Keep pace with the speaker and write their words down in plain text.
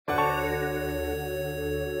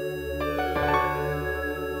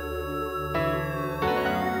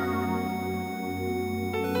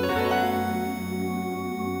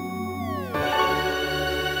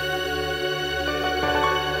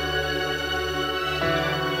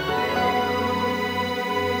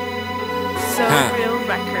KOSoReal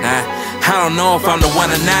record. I don't know if I'm the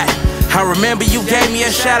one or not. I remember you gave me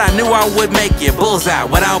a shot, I knew I would make it bullseye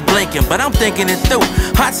without blinking, but I'm thinking it through.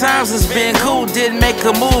 Hot times has been cool, didn't make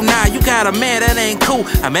a move. Now you got a man that ain't cool.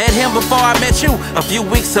 I met him before I met you, a few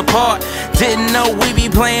weeks apart. Didn't know we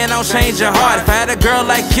be playing on change your heart. If I had a girl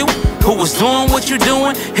like you who was doing what you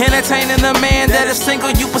doing, entertaining a man that is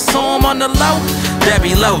single, you pursue him on the low, that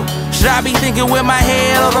be low. Should I be thinking with my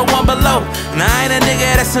head or the one below? Now I ain't a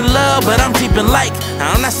nigga that's in love, but I'm deep in like.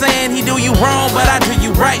 I'm not saying he do you wrong, but I do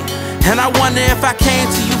you right. And I wonder if I came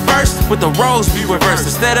to you first, would the roles be reversed?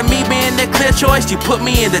 Instead of me being the clear choice, you put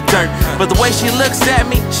me in the dirt. But the way she looks at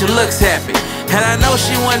me, she looks happy. And I know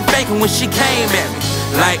she wasn't faking when she came at me.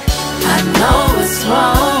 Like, I know it's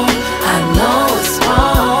wrong, I know it's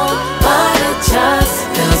wrong, but it just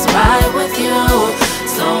feels right with you.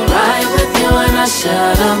 So right with you, and I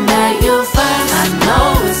should've met you first. I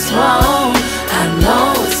know it's wrong, I know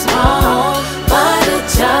it's wrong, but it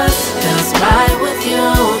just feels right with you.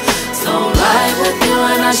 So right with you,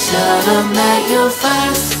 and I should've met you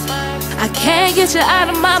first. I can't get you out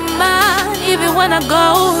of my mind, even when I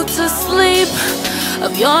go to sleep.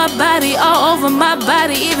 Of your body all over my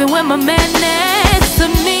body, even when my man next to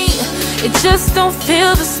me. It just don't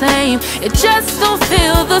feel the same, it just don't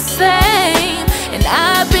feel the same. And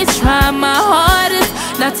I've been trying my hardest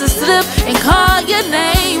not to slip and call your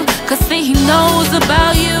name, cause see, he knows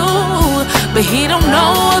about you, but he don't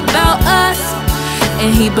know about us.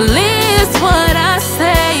 And he believes what I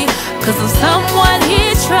say, cause I'm someone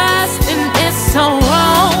he trusts. And it's so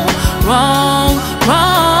wrong, wrong,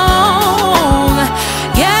 wrong.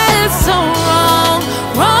 Yeah, it's so wrong,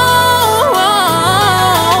 wrong,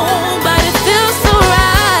 wrong. But it feels so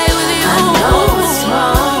right with you. I know it's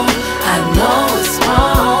wrong, I know it's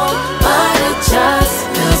wrong, but it just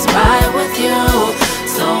feels right with you.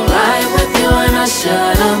 So right with you, and I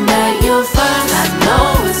should've met you first. I know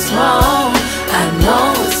it's wrong, I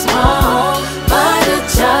know it's wrong, but it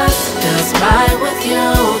just feels right with you.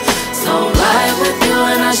 So right with you,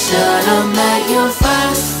 and I should've met you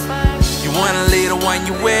first. you wanna leave the one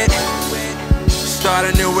you with, start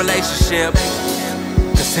a new relationship,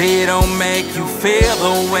 cause he don't make you feel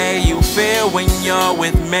the way you feel when you're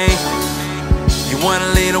with me. You wanna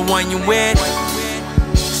leave the one you with,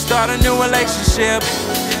 start a new relationship,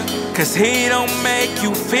 cause he don't make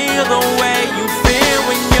you feel the way you feel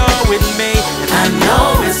when you're with me. And I know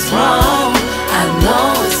it's wrong, I know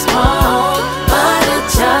it's wrong, but it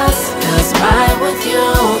just feels right with you.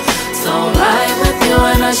 So right with you,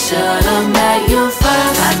 and I should've met you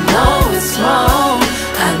first. I know it's wrong,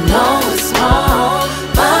 I know it's wrong,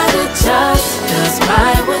 but it just feels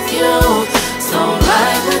right with you. So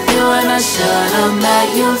right with you, and I should've met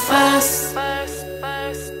you first.